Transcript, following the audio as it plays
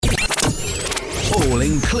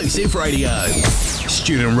all-inclusive radio.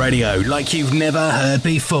 Student radio like you've never heard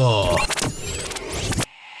before.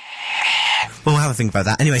 We'll have a think about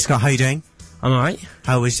that. Anyway, Scott, how are you doing? I'm alright.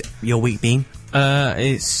 How was your week been?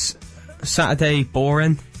 It's Saturday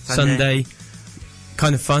boring, Sunday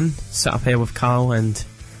kind of fun. Sat up here with Carl and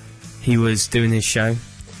he was doing his show.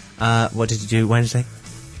 What did you do Wednesday?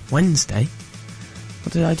 Wednesday?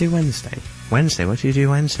 What did I do Wednesday? Wednesday? What did you do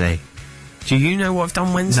Wednesday? Do you know what I've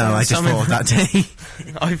done Wednesday? No, I just thought of that day.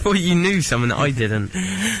 I thought you knew something that I didn't.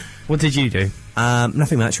 What did you do?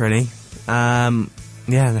 Nothing much, really. Yeah,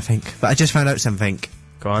 nothing. But I just found out something.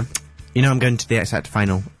 Go on. You know I'm going to the X Factor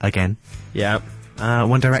final again. Yeah.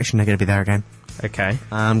 One Direction are going to be there again. Okay.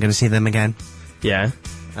 I'm going to see them again. Yeah.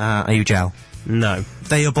 Are you gel? No.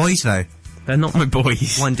 They're your boys, though. They're not my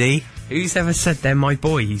boys. 1D. Who's ever said they're my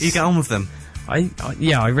boys? You get on with them. I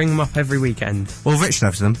ring them up every weekend. Well, Rich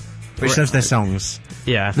loves them. Rich loves their songs.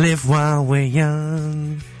 Yeah. Live while we're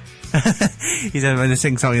young. He's going to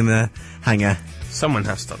sing song in the hangar. Someone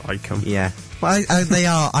has to like them. Yeah. Well, I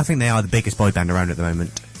think they are the biggest boy band around at the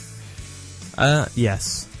moment.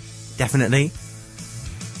 Yes. Definitely.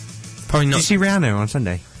 Probably not. Did you see Rihanna on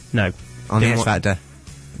Sunday? No. On the X Factor?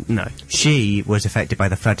 No. She was affected by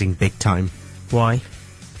the flooding big time. Why?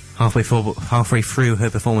 Halfway through her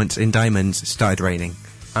performance in Diamonds, it started raining.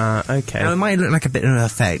 Okay. Now, it might look like a bit of an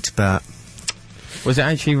effect, but... Was it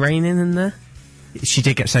actually raining in there? She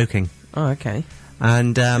did get soaking. Oh, okay.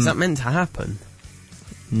 And, Is that meant to happen?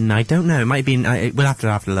 I don't know. It might be... we'll have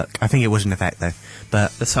to look. I think it was an effect, though.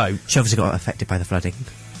 But... Let's hope. She obviously got affected by the flooding.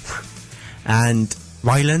 And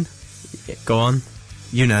Rylan? Yeah, go on.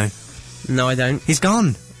 You know. No, I don't. He's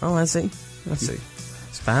gone. Oh, has he? That's it.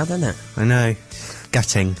 It's bad, isn't it? I know.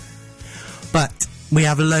 Gutting. But we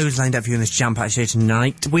have loads lined up for you in this jam-packed show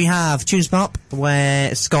tonight. We have Tunes Pop,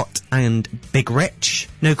 where Scott and Big Rich.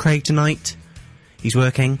 No Craig tonight. He's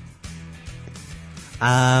working.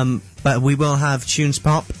 But we will have Tunes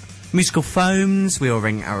Pop, Musical Phones. We will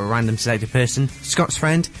ring a random selected person, Scott's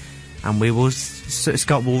friend, and we will.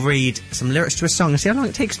 Scott will read some lyrics to a song and see how long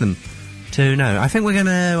it takes them to know. I think we're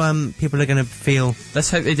gonna. People are gonna feel.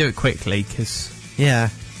 Let's hope they do it quickly, because. Yeah,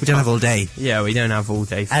 we don't have all day. Yeah, we don't have all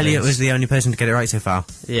day. For Elliot this. was the only person to get it right so far.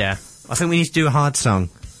 Yeah. I think we need to do a hard song.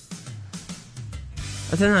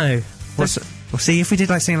 I don't know. We'll see if we did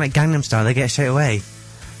like singing like Gangnam Style, they get it straight away.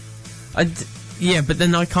 Yeah, but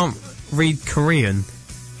then I can't read Korean,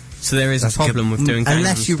 so there is a problem with doing Gangnam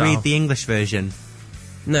unless you Style. read the English version.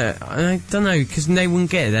 No, I don't know, because they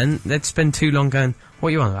wouldn't get it then. They'd spend too long going, what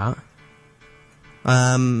are you on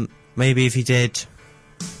about? Maybe if you did...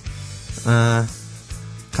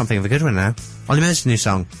 can't think of a good one now. Ollie Murs' new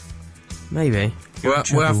song. Maybe. We'll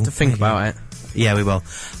have to think about it. Yeah, we will.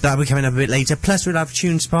 That'll be coming up a bit later. Plus, we'll have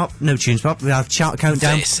Tunes Pop. No Tunes Pop. We'll have Chart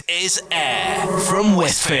Countdown. This is Air from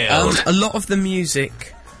Westfield. A lot of the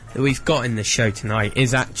music that we've got in the show tonight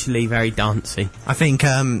is actually very dancey. I think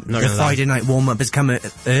the Friday night warm-up has come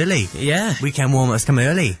early. Yeah. Weekend warm-up has come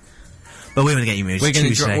early. But we're going to get you moved. We're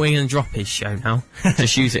going to drop his show now.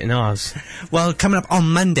 Just use it in ours. Well, coming up on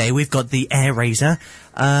Monday, we've got the Air Razor.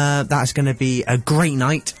 That's going to be a great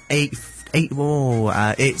night. It's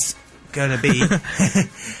going to be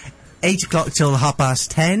 8 o'clock till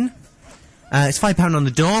 10:30. It's £5 on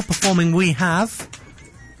the door. Performing we have...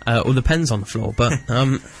 all the pens on the floor, but...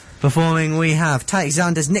 Performing we have Ty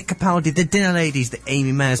Xander's, Nick Capaldi, the Dinner Ladies, the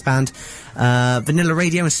Amy Mayers Band, Vanilla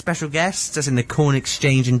Radio and special guests, as in the Corn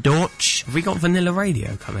Exchange and Dortch. Have we got Vanilla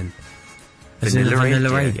Radio coming? Vanilla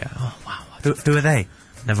Radio? Oh, wow. Who are they?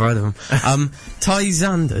 Never heard of him. Ty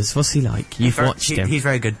Xanders, what's he like? You've watched him. He's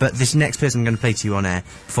very good, but this next person I'm going to play to you on air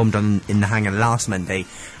performed in the Hangar last Monday,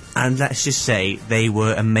 and let's just say they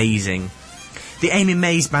were amazing. The Amy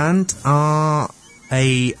Mayes Band are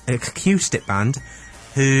a acoustic band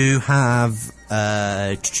who have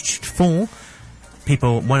 4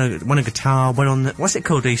 people, one a guitar, one on the... What's it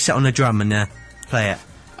called? You sit on a drum and play it.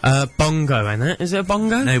 Bongo, isn't it? Is it a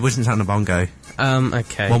bongo? No, it wasn't on a bongo.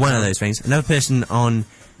 Okay. Well, one of those things. Another person on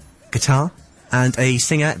guitar, and a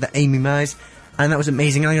singer, the Amy Mayes, and that was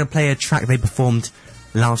amazing. I'm going to play a track they performed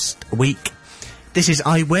last week. This is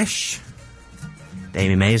I Wish, the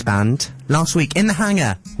Amy Mayes Band, last week in the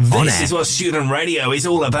Hangar. This is what student radio is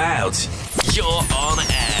all about. You're on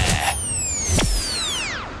air.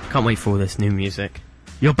 Can't wait for all this new music.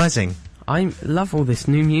 You're buzzing. I love all this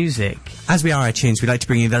new music. As we are at Tunes, we'd like to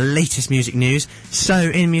bring you the latest music news. So,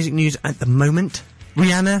 in music news at the moment,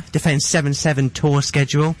 Rihanna defends 7/7 tour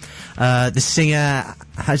schedule. Rihanna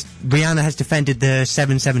has defended the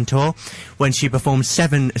 7/7 tour when she performed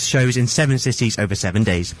 7 shows in 7 cities over 7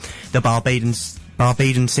 days. The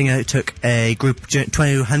Barbadian singer took a group of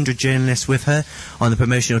 200 journalists with her on the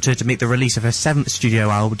promotional tour to make the release of her 7th studio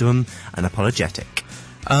album, Unapologetic.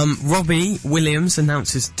 Robbie Williams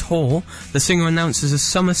announces tour. The singer announces a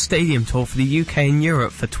summer stadium tour for the UK and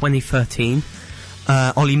Europe for 2013.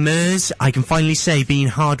 Ollie Murs, I can finally say, being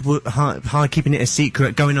hard keeping it a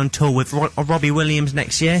secret, going on tour with Robbie Williams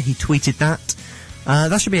next year. He tweeted that.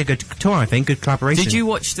 That should be a good tour, I think. Good collaboration. Did you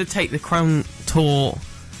watch the Take the Crown tour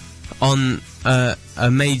on a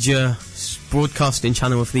major broadcasting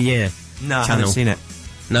channel of the year? No, I haven't seen it.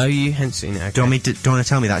 No, you haven't seen it. Okay. Do you want to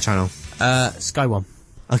tell me that channel? Sky One.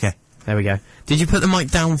 Okay. There we go. Did you put the mic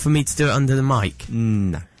down for me to do it under the mic?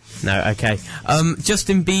 No. No, okay.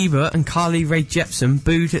 Justin Bieber and Carly Rae Jepsen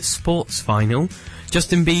booed at sports final.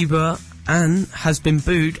 Justin Bieber has been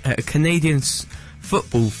booed at a Canadian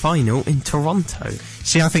football final in Toronto.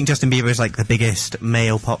 See, I think Justin Bieber is like the biggest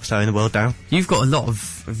male pop star in the world now. You've got a lot of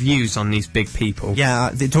views on these big people.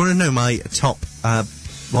 Yeah, do you want to know my top,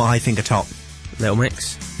 what I think are top? Little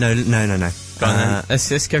Mix? No. Go on then.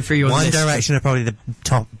 Let's go through your One list. Direction are probably the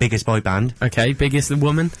top biggest boy band. Okay, biggest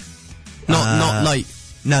woman? Not like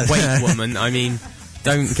no. weight woman, I mean,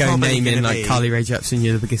 don't go Probably naming gonna like be Carly Rae Jepsen,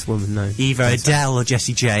 you're the biggest woman, no. Either Adele or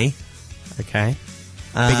Jessie J. Okay.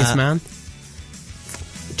 Biggest man?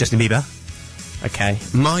 Justin Bieber. Okay.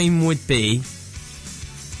 Mine would be,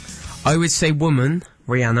 I would say woman,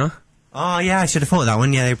 Rihanna. Oh yeah, I should have thought of that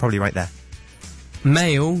one. Yeah, they're probably right there.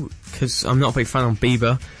 Male, because I'm not a big fan of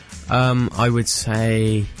Bieber, I would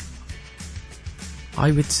say...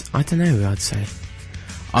 I don't know who I'd say.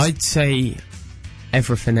 I'd say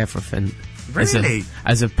Everything. Really?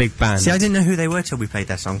 As a big band. See, I didn't know who they were till we played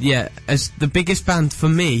their song. Yeah, as the biggest band for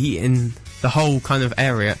me in the whole kind of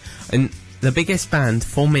area, and the biggest band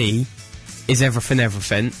for me is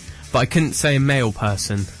Everything, but I couldn't say a male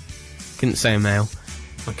person. Couldn't say a male.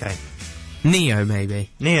 Okay. Neo, maybe.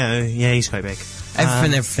 Neo, yeah, he's quite big.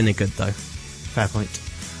 Everything are good, though. Fair point.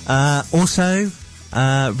 Also,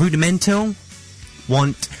 Rudimental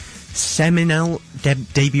want seminal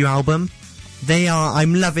debut album.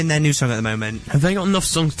 I'm loving their new song at the moment. Have they got enough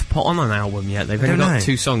songs to put on an album yet? They've only got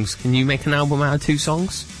 2 songs. Can you make an album out of 2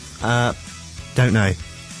 songs? Don't know.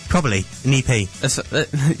 Probably an EP.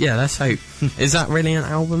 Yeah, let's hope. Is that really an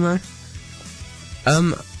album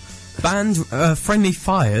though? Band Friendly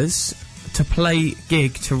Fires to play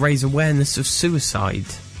gig to raise awareness of suicide.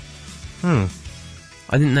 I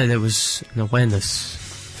didn't know there was an awareness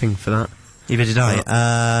thing for that. Either did I.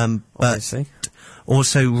 But Obviously.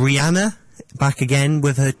 Also Rihanna back again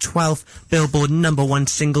with her 12th Billboard #1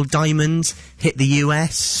 single Diamonds hit the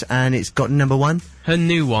US and it's got #1. Her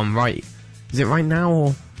new one, right? Is it Right Now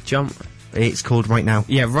or Jump? It's called Right Now.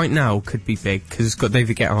 Yeah, Right Now could be big because it's got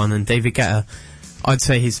David Guetta on, and David Guetta, I'd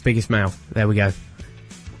say he's the biggest male. There we go.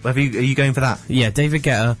 Are you going for that? Yeah, David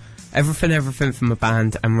Guetta, everything from a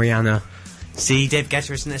band, and Rihanna. See, David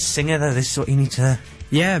Guetta isn't a singer though. This is what you need to.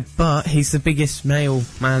 Yeah, but he's the biggest male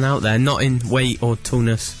man out there, not in weight or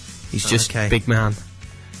tallness. He's just big man.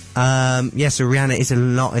 Yeah, so Rihanna is a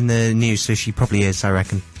lot in the news, so she probably is, I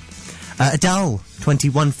reckon. Adele,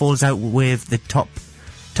 21, falls out with the top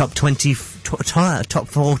 40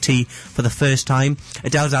 for the first time.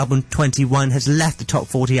 Adele's album 21 has left the top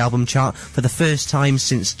 40 album chart for the first time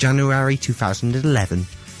since January 2011.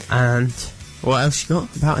 And what else you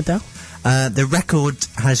got about Adele? The record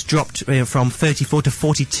has dropped from 34 to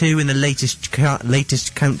 42 in the latest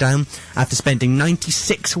countdown after spending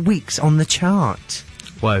 96 weeks on the chart.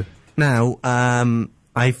 Whoa. Now,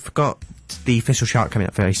 I've got the official chart coming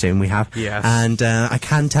up very soon, we have. Yeah. And I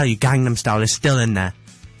can tell you Gangnam Style is still in there.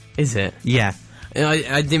 Is it? Yeah.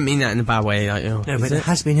 I didn't mean that in a bad way. Like, no, but it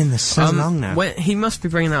has been in there so long now. He must be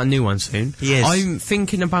bringing out a new one soon. He is. I'm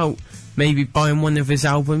thinking about maybe buying one of his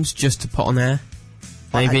albums just to put on air.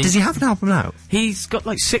 Maybe. Does he have an album out? He's got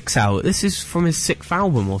like 6 out. This is from his 6th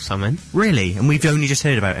album or something. Really? And we've only just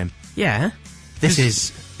heard about him? Yeah. This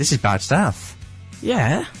is bad stuff.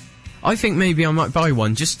 Yeah. I think maybe I might buy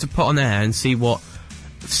one just to put on air and see what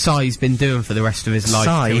Psy's been doing for the rest of his life.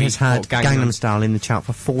 Psy has had Gangnam Style in the chart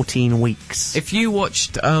for 14 weeks. If you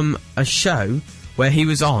watched a show where he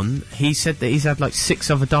was on, he said that he's had like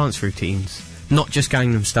 6 other dance routines. Not just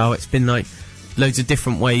Gangnam Style, it's been like loads of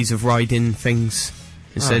different ways of riding things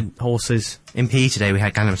instead horses. In PE today we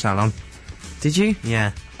had Gangnam Style on. Did you?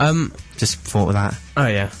 Yeah. Just thought of that. Oh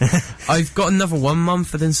yeah. I've got another one.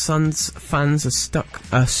 Mumford and Sons fans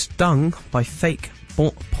are stung by fake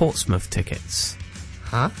Portsmouth tickets.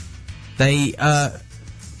 Huh? They,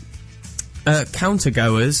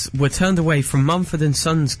 countergoers were turned away from Mumford &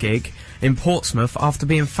 Sons gig in Portsmouth after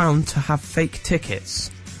being found to have fake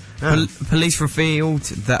tickets. Police revealed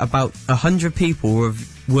that about 100 people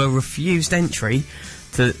were refused entry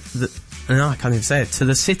to I can't even say it, to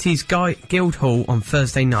the city's Guildhall on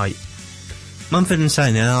Thursday night. Mumford and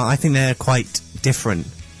Son, I think they're quite different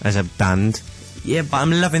as a band. Yeah, But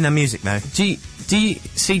I'm loving their music though. do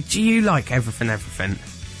you like Everything?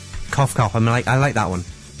 Cough Cough, I like that one.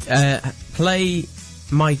 Play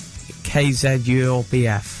my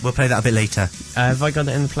KZURBF. We'll play that a bit later. Have I got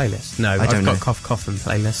it in the playlist? No, I don't I've know. got Cough Cough in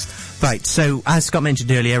playlist. Right, so as Scott mentioned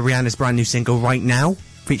earlier, Rihanna's brand new single Right Now,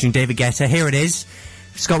 featuring David Guetta. Here it is.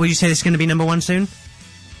 Scott, would you say this is going to be number 1 soon?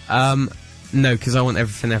 No, because I want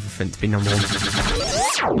Everything to be number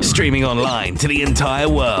 1. Streaming online to the entire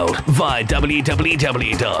world via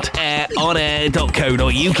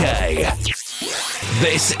www.aironair.co.uk.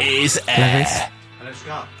 This is Air. Hello,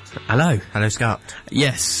 Scott. Hello. Hello, Scott.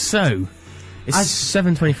 Yes, so it's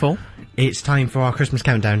 7:24 It's time for our Christmas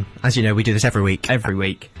countdown. As you know, we do this every week. every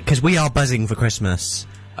week. Because we are buzzing for Christmas.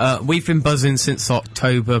 We've been buzzing since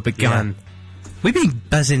October began. We've been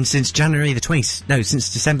buzzing since since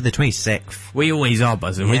December the 26th. We always are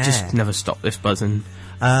buzzing. We Yeah. just never stop this buzzing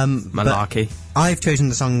But malarkey. I've chosen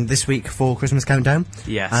the song this week for Christmas countdown.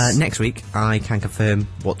 Yes. Next week, I can confirm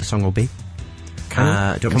what the song will be.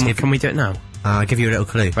 Can do you want me to can we do it now? I'll give you a little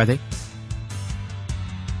clue. Ready?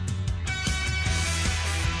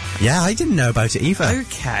 Yeah, I didn't know about it either.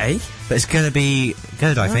 Okay. But it's going to be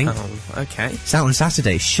good, I think. Oh, okay. It's out on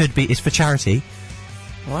Saturday. It's for charity.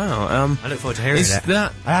 Wow. I look forward to hearing Is it.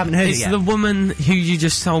 that? I haven't heard it Is yet. the woman who you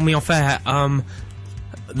just told me off air?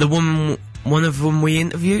 The woman, one of them we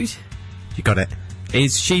interviewed. You got it.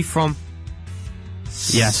 Is she from?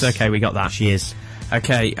 Yes. Okay, we got that. She is.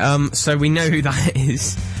 Okay. So we know who that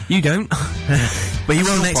is. You don't. But you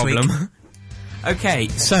will No next week. problem. Okay.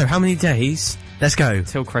 So how many days Let's go.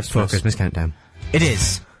 till For Christmas? Christmas countdown. It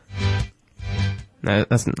is. No,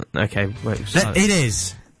 that's not. Okay. Wait. Sorry. It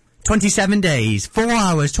is. 27 days, 4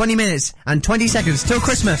 hours, 20 minutes, and 20 seconds till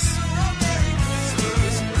Christmas.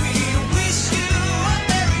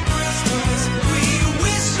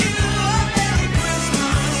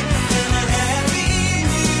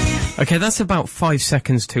 Okay, that's about 5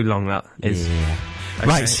 seconds too long. That is. Yeah. Okay.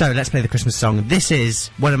 Right, so let's play the Christmas song. This is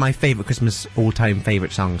one of my favourite Christmas all-time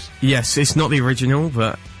favourite songs. Yes, it's not the original,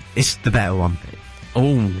 but It's the better one.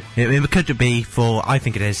 oh. It could be for, I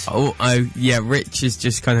think it is. Oh, yeah, Rich has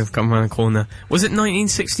just kind of come around the corner. Was it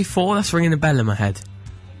 1964? That's ringing a bell in my head.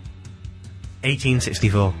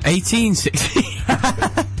 1864. 1860.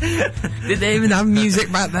 Did they even have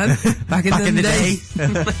music back then? Back in the day?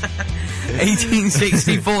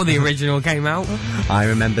 1864 the original came out. I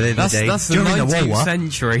remember the day. That's the during 19th the war.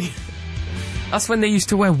 century. That's when they used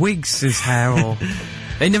to wear wigs as hair, or...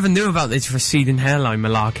 They never knew about this receding hairline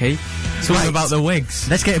malarkey. It's all Right. about the wigs.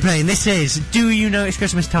 Let's get it playing. This is Do You Know It's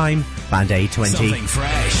Christmas Time? Band Aid 20. Something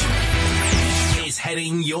fresh is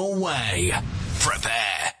heading your way.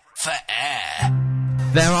 Prepare for Air.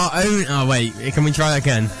 There are only... Oh, wait. Can we try that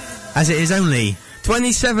again? As it is only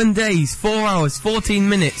 27 days, 4 hours, 14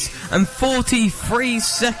 minutes, and 43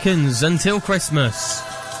 seconds until Christmas.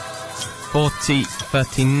 40,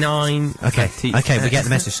 39... Okay, 30, okay, we get the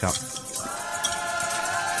message, Scott.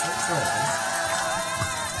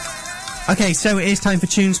 Okay, so it is time for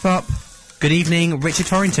Tunes Pop. Good evening, Richard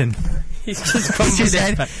Torrington. He's just He bumped just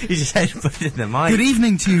it. said, he just said, put it in the mic. Good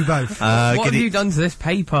evening to you both. What good have e- you done to this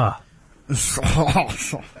paper?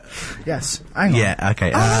 Yes, hang on. Yeah, okay.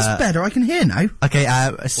 Oh, that's better. I can hear now. Okay,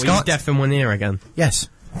 Were you Scott. deaf in one ear again? Yes.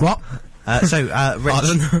 What? Rich,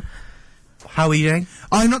 Pardon? how are you doing?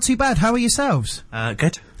 I'm not too bad. How are yourselves?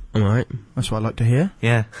 Good. Alright. That's what I like to hear.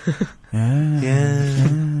 Yeah. Yeah.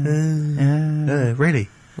 Yeah. Really?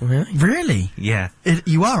 Really? Really? Yeah.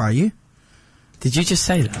 You are you? Did you just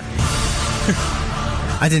say that?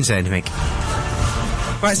 I didn't say anything.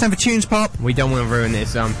 Right, it's time for Tunes Pop. We don't want to ruin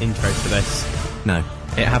this intro for this. No.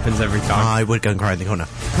 It happens every time. I would go and cry in the corner.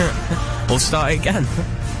 We'll start it again.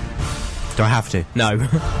 Do I have to? No.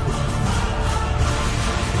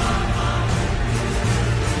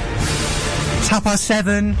 It's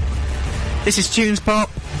 7:30. This is Tunes Pop.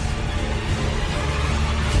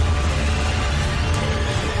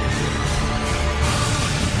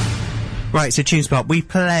 Right, so Tunes Pop, we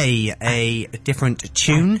play a different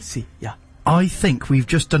tune. See, yeah. I think we've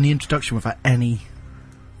just done the introduction without any...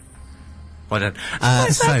 Well done. life? I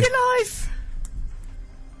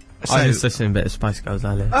was So, listening to a bit of Spice Girls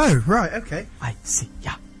earlier. Oh, right, okay. I see,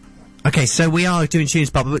 yeah. okay, so we are doing Tunes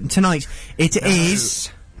Pop, but tonight it is...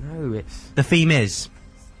 No, it's... The theme is...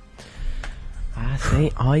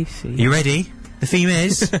 I see. You ready? The theme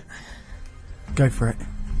is... Go for it.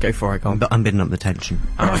 Go for it, go on. I'm bidding up the tension.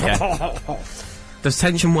 Oh, okay. Does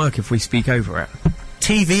tension work if we speak over it?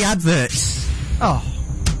 TV adverts. Oh.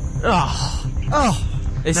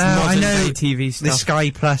 It's No, I modern know day TV The stuff,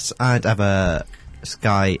 Sky Plus and other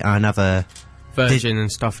Sky and other Virgin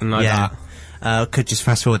and stuff and like that. could just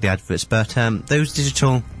fast forward the adverts, but those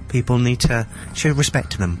digital people need to show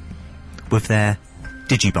respect to them with their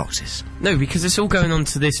digiboxes. No, because it's all going on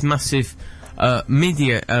to this massive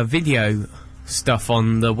video stuff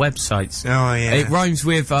on the websites. Oh yeah. It rhymes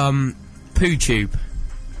with PooTube.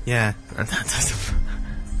 Yeah. And that doesn't.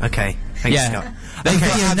 Okay. Thanks, Yeah. Scott. A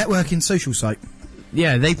video networking social site.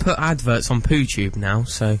 Yeah, they put adverts on PooTube now,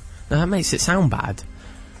 so that makes it sound bad.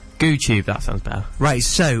 GooTube, that sounds better. Right.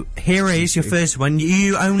 So here is your first one.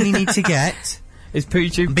 You only need to get. Is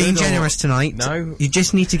PooTube Being good or- generous tonight. No. You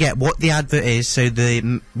just need to get what the advert is, so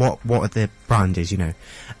what the brand is, you know.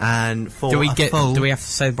 And for Do we a get? full, Do we have to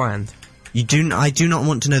say the brand? I do not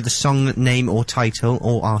want to know the song name or title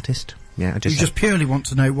or artist. Yeah, I You just. just purely want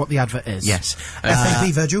to know what the advert is. Yes.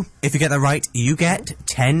 FAP, Virgil. If you get that right, you get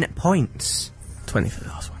 10 points. 20 for the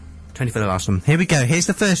last one. 20 for the last one. Here we go. Here's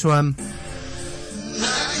the first one.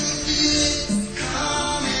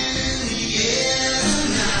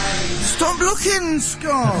 Stop looking,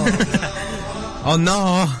 Scott! Oh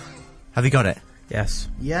no! Have you got it? Yes.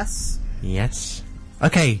 Yes. Yes.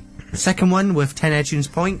 Okay. The second one with 10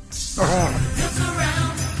 iTunes points.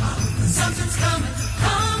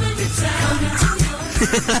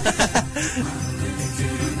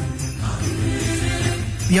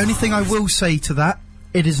 The only thing I will say to that,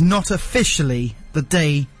 it is not officially the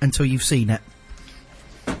day until you've seen it.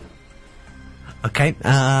 Okay.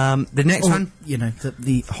 The next Or, one. you know,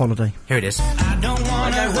 the holiday. Here it is. I know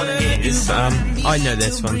what it is. I know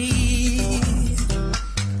this one.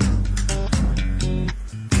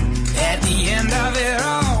 At the end of it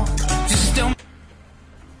all, just don't.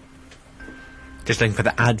 Just looking for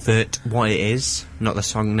the advert, what it is, not the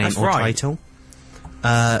song name That's or right. title.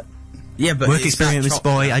 Yeah, but Work it's experience, that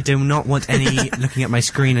boy. I do not want any looking at my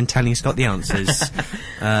screen and telling Scott the answers.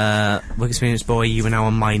 Work experience, boy. You are now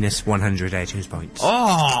on minus 100 iTunes points.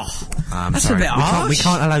 Oh, that's sorry. a bit we harsh.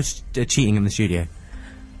 can't allow cheating in the studio.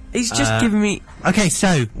 He's just giving me. Okay,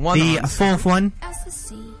 so One the answer. fourth one. As the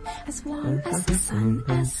sea, as warm as the sun,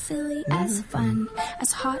 as silly as fun,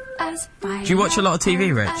 as hot as fire. Do you watch a lot of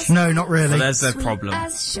TV, Rich? No, not really. Well, there's the Sweet problem.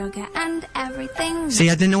 as sugar and everything. See,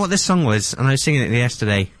 I didn't know what this song was, and I was singing it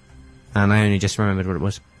yesterday, and I only just remembered what it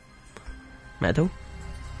was. Medal?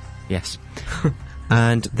 Yes.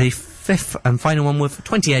 And the fifth and final one with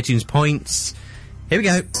 20 iTunes points. Here we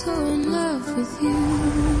go. So in love with you.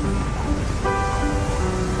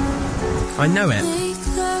 I know it. Make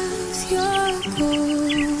love your goal.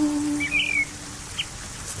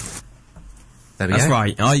 There we That's go.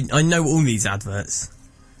 right. I know all these adverts.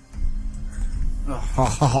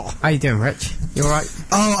 How you doing, Rich? You alright?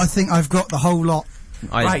 Oh, I think I've got the whole lot.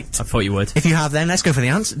 I thought you would. If you have, then let's go for the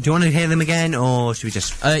answer. Do you want to hear them again, or should we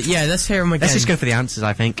just? Yeah, let's hear them again. Let's just go for the answers.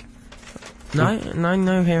 I think. No,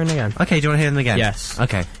 hearing again. Okay. Do you want to hear them again? Yes.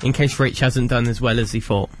 Okay. In case Rich hasn't done as well as he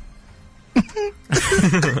thought.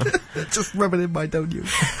 Just rub it in my, don't you?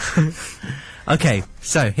 Okay.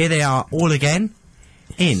 So here they are, all again,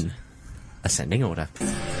 in ascending order.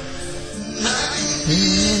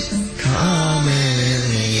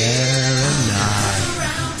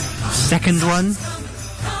 Second one.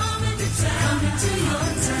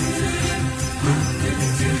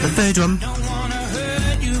 The third one.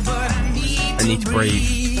 I need to breathe.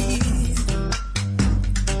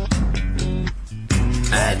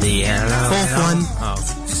 Fourth one. Oh.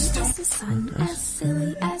 As the sun, as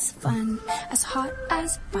silly as fun, as hot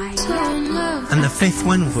as fire. So in love. And the fifth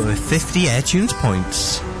one with 50 iTunes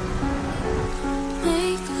points.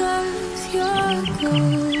 Make love your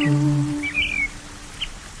goal.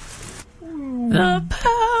 The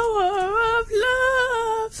power of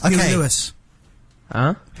love. Huey Okay. Lewis.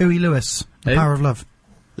 Huh? Huey Lewis. The Who? Power of Love.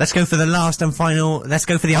 Let's go for the last and final. Let's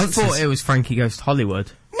go for the I answers. thought it was Frankie Goes to Hollywood.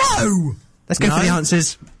 No! Let's go for the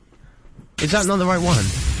answers. Is that not the right one?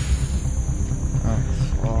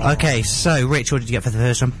 Okay, so Rich, what did you get for the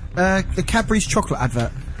first one? The Cadbury's chocolate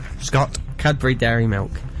advert. Scott, Cadbury Dairy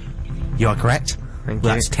Milk. you are correct. Thank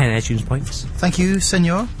That's you. 10 iTunes points. Thank you,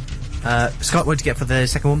 senor. Scott, what did you get for the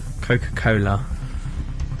second one? Coca-Cola.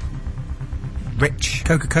 Rich,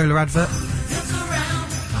 Coca-Cola advert.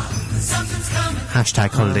 hashtag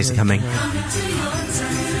holidays are coming.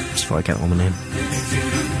 Just thought I'd get that one in.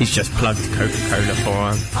 He's just plugged Coca-Cola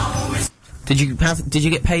for him. Did you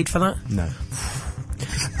get paid for that? No.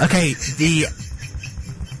 Okay, the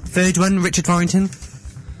third one, Richard Farrington.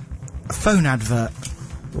 A phone advert.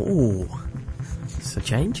 Ooh. It's a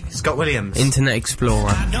change. Scott Williams. Internet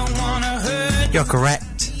Explorer. Don't wanna hurt You're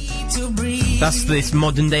correct. That's this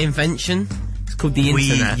modern day invention. It's called the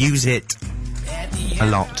internet. We use it a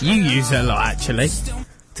lot. You use it a lot, actually,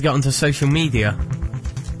 to get onto social media.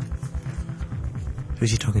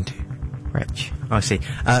 Who's he talking to? Rich. Oh, I see.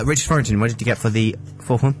 Richard Thornton, what did you get for the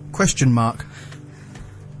fourth one? Question mark.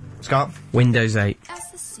 Scott? Windows 8.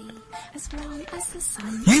 As the sea, as warm as the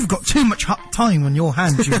sun. You've got too much time on your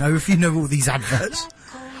hands, you know, if you know all these adverts.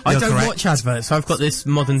 I You're don't correct. watch adverts, I've got this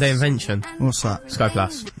modern day invention. What's that? Sky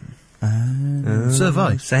Plus. So have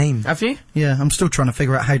I. Same. Have you? Yeah, I'm still trying to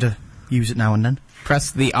figure out how to use it now and then. Press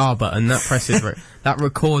the R button, that presses that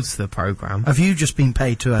records the programme. Have you just been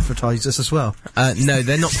paid to advertise this as well? No,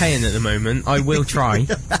 they're not paying at the moment. I will try.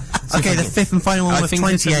 Okay, the fifth and final one I with think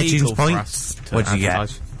 20 it's illegal iTunes for points. us to What did you get?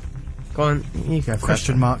 advertise. Go on, you go first.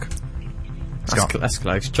 Question mark. That's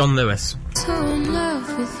close. John Lewis. So in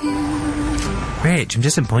love with you. Rich, I'm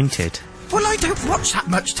disappointed. Well, I don't watch that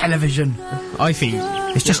much television. I think.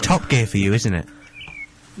 It's just Top Gear for you, isn't it?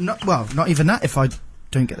 Not even that if I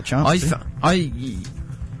don't get the chance to.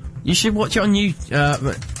 You should watch it on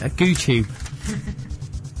YouTube.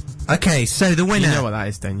 Okay, so the winner. You know what that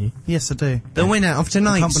is, don't you? Yes, I do. The winner of I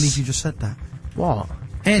tonight's... can't believe you just said that. What?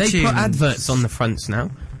 Air They Tunes. put adverts on the fronts now.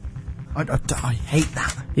 I hate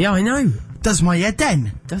that. Yeah, I know. Does my head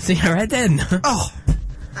in? Does your head in? Oh,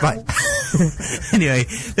 Right. Anyway,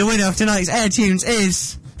 the winner of tonight's Air Tunes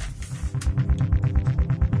is...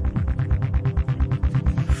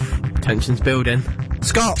 Tension's building.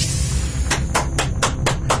 Scott.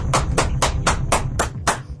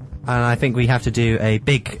 And I think we have to do a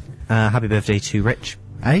big happy birthday to Rich.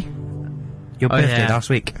 hey? Your Oh, birthday yeah. last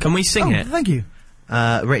week. Can we sing it? Thank you.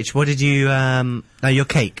 Rich, what did you... no, your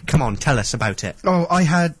cake. Come on, tell us about it. Oh, I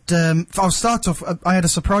had. I'll start off. I had a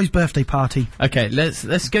surprise birthday party. Okay,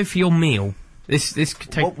 let's go for your meal. This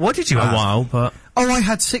could take What did you a have? while, but Oh, I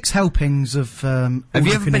had 6 helpings of. have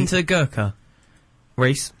you ever been to the Gurkha,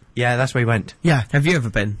 Reese? Yeah, that's where we went. Yeah. Have you ever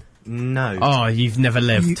been? No. Oh, you've never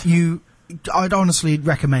lived. I'd honestly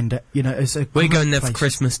recommend it. You know, it's a. We're great going there for place.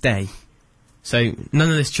 Christmas Day, so none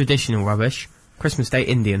of this traditional rubbish. Christmas Day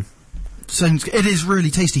Indian. It is really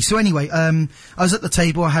tasty. So anyway, I was at the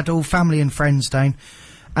table. I had all family and friends down,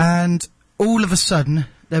 and all of a sudden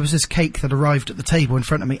there was this cake that arrived at the table in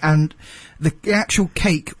front of me, and the actual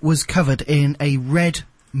cake was covered in a red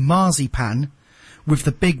marzipan with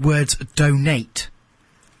the big words "donate."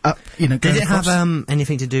 Up, you know. Did going it have across.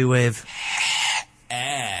 anything to do with...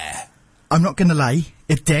 I'm not going to lie.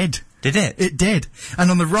 It did. Did it? It did. And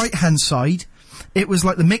on the right-hand side, it was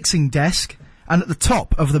like the mixing desk, and at the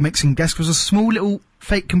top of the mixing desk was a small little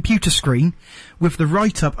fake computer screen with the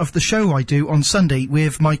write-up of the show I do on Sunday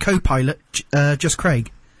with my co-pilot, Just Craig.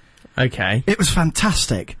 Okay. It was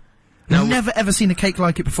fantastic. Now- I've never ever seen a cake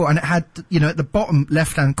like it before, and it had, you know, at the bottom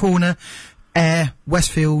left-hand corner, Air,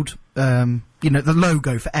 Westfield, you know, the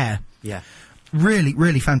logo for Air. Yeah. Really,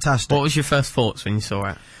 really fantastic. What was your first thoughts when you saw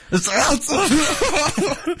it?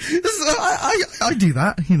 I do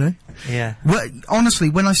that, you know. Yeah. Well, honestly,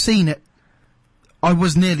 when I seen it, I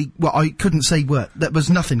was nearly... Well, I couldn't say word. There was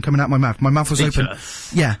nothing coming out my mouth. My mouth was open.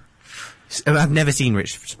 Speechless. Yeah. I've never seen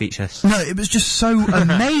Rich speechless. No, it was just so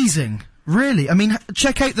amazing. Really. I mean,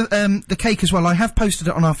 check out the cake as well. I have posted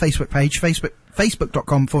it on our Facebook page,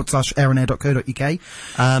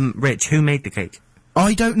 facebook.com/aironair.co.uk. Rich, who made the cake?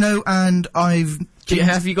 I don't know, and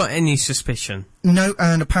Have you got any suspicion? No,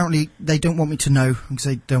 and apparently they don't want me to know, because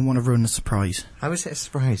they don't want to ruin the surprise. How is it a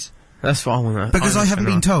surprise? That's what I want to. Because I haven't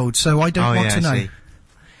been told, so I don't want to know. See.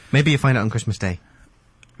 Maybe you find out on Christmas Day.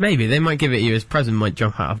 Maybe they might give it you as present. Might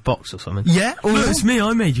jump out of a box or something. Yeah? Or Look, it's me.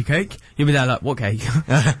 I made your cake. You'll be there like, what cake?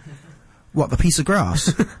 what, the piece of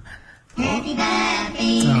grass?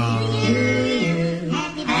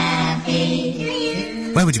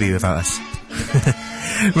 Where would you be without us?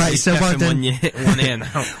 Right, so well done. One ear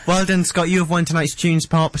now. Well done, Scott. You have won tonight's Tunes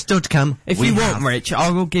Pop. Still to come. If we you want, have- Rich,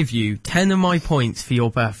 I will give you 10 of my points for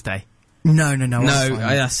your birthday. No. No, that's fine.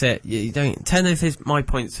 that's it. You don't. 10 of my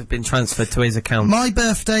points have been transferred to his account. My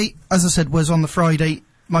birthday, as I said, was on the Friday.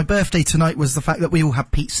 My birthday tonight was the fact that we all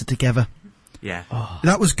had pizza together. Yeah.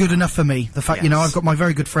 That was good enough for me. The fact, you know, Yes. I've got my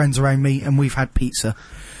very good friends around me, and we've had pizza.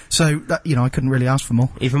 So, that, you know, I couldn't really ask for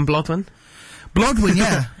more. Even Blodwin? Blodwin,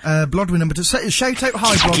 yeah. Blodwin number 2. Shout out,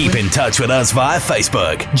 hi, Blodwin. Keep in touch with us via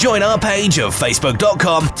Facebook. Join our page of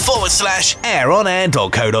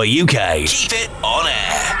facebook.com/aironair.co.uk. Keep it on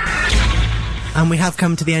air. And we have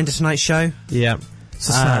come to the end of tonight's show. Yeah. It's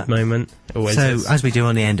a sad moment. It always So, is. as we do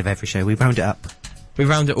on the end of every show, we round it up. We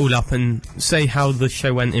round it all up and say how the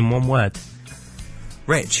show went in one word.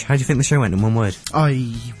 Rich, how do you think the show went in one word?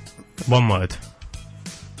 One word.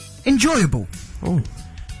 Enjoyable. Oh.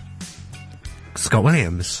 Scott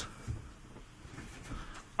Williams.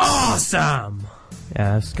 Awesome!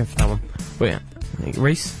 Yeah, let's go for that one. Wait,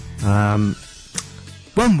 Reese?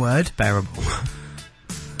 One word. Bearable.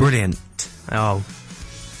 Brilliant. Oh.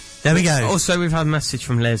 There we go. Also, we've had a message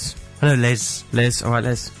from Liz. Hello, Liz. Liz, alright,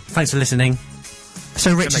 Liz. Thanks for listening.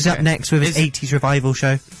 So Rich is up next with his 80s revival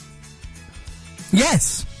show.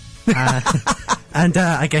 Yes. And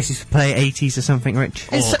I guess he's play 80s or something, Rich.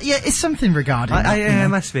 It's something regarding that, you know. It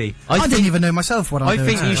must be. I didn't even know myself what I I'm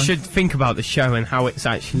doing. think you should think about the show and how it's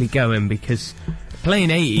actually going, because playing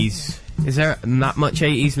 80s, is there that much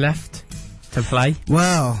 80s left to play?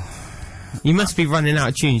 Well, You must be running out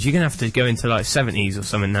of tunes. You're going to have to go into like 70s or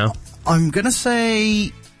something now. I'm going to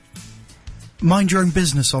say mind your own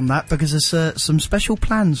business on that, because there's some special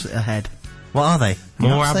plans ahead. What are they? I'm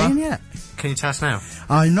More not ABBA? saying yet. Can you tell us now?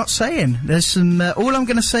 I'm not saying. There's some... all I'm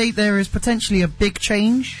going to say, there is potentially a big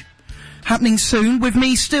change happening soon, with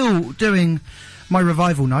me still doing my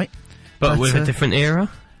revival night. But with a different era?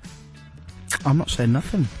 I'm not saying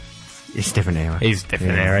nothing. It's a different era. It's a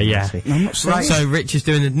different era, yeah. must be. I'm not saying... So Rich is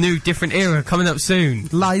doing a new different era coming up soon.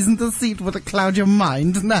 Lies in the seat with a cloud your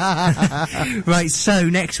mind. Right, so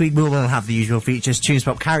next week we will have the usual features: Tunes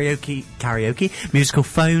Pop karaoke, musical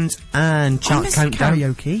phones, and I chart miss countdown.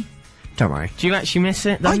 karaoke. Don't worry. Do you actually miss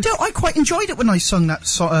it? Then? I quite enjoyed it when I sung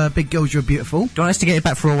that Big Girls You're Beautiful. Do you want us to get it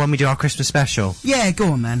back for all when we do our Christmas special? Yeah,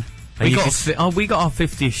 go on then. We got our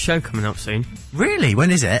 50th show coming up soon. Really?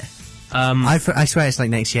 When is it? I swear it's like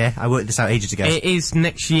next year. I worked this out ages ago. It is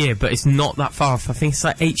next year, but it's not that far off. I think it's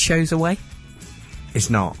like 8 shows away. It's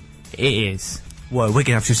not. It is. Whoa, we're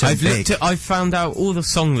gonna have to do something big. I've found out all the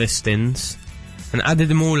song listings and added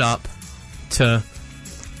them all up to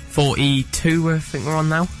 42. I think we're on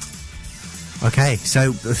now. Okay,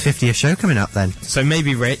 so the 50th show coming up then. So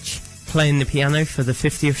maybe Rich playing the piano for the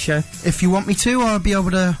 50th show, If you want me to, I'll be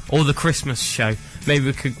able to... or the Christmas show. Maybe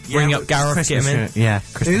we could bring up Gareth, Christmas get him in. show. Yeah,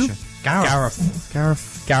 Christmas Who? show. Gareth.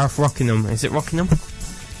 Gareth Rockingham. Is it Rockingham?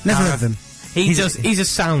 Never heard of him. He's a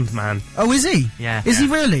sound man. Oh, is he? Yeah. Is he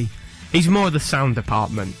really? He's more of the sound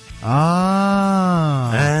department.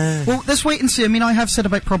 Ah. Well, let's wait and see. I mean, I have said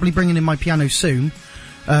about probably bringing in my piano soon.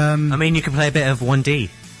 I mean, you can play a bit of 1D.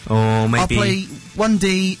 Or maybe... I'll play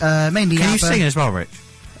 1D, mainly Can you ABBA. sing as well, Rich?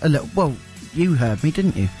 A little. Well, you heard me,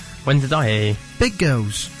 didn't you? When did I hear you? Big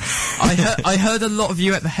Girls. I heard a lot of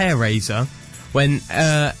you at the hair raiser when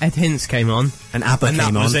Ed Hints came on. And ABBA And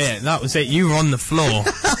came that on. was it. That was it. You were on the floor.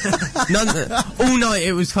 All night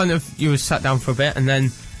it was kind of, you were sat down for a bit and then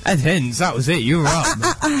Ed Hints, that was it. You were up.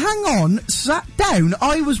 Hang on. Sat down.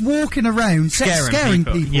 I was walking around scaring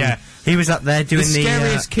people. Yeah. He was up there The doing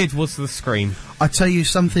scariest kid was the scream. I tell you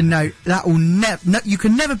something now, that will you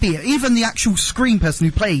can never beat it. Even the actual Scream person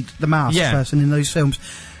who played the masked Yeah. person in those films,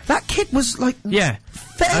 that kid was like Yeah.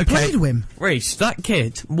 fair play to him. Reece, that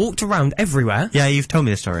kid walked around everywhere Yeah, you've told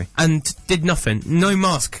me the story. and did nothing. No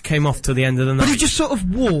mask came off till the end of the night. But he just sort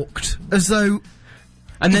of walked as though...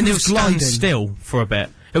 and then he he'll was stand gliding. still for a bit.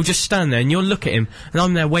 He'll just stand there and you'll look at him and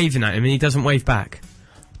I'm there waving at him and he doesn't wave back.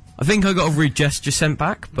 I think I got a rude gesture sent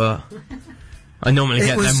back, but I normally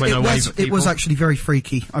get them when I wave at people. It was actually very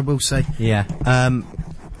freaky, I will say. Yeah.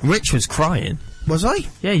 Rich was crying. Was I?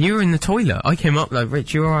 Yeah, you were in the toilet. I came up like,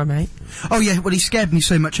 Rich, you alright, mate? Oh yeah, well he scared me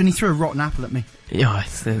so much and he threw a rotten apple at me. Yeah,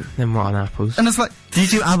 it's them rotten apples. And it's like,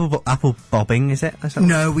 Did you do apple bobbing, is it? Is that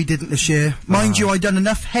no, we didn't this year. Mind you, I'd done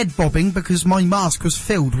enough head bobbing because my mask was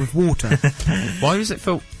filled with water. Why was it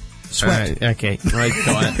filled? Sweat. Okay, right,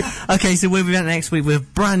 got it. Okay, so we'll be back next week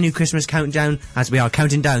with brand new Christmas countdown as we are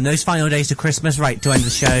counting down those final days to Christmas, right, to end the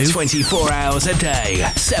show. 24 hours a day,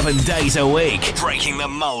 7 days a week, breaking the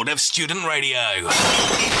mold of student radio.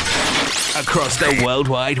 Across the World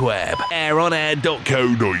Wide Web,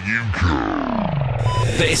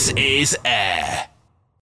 aironair.co.uk. This is Air.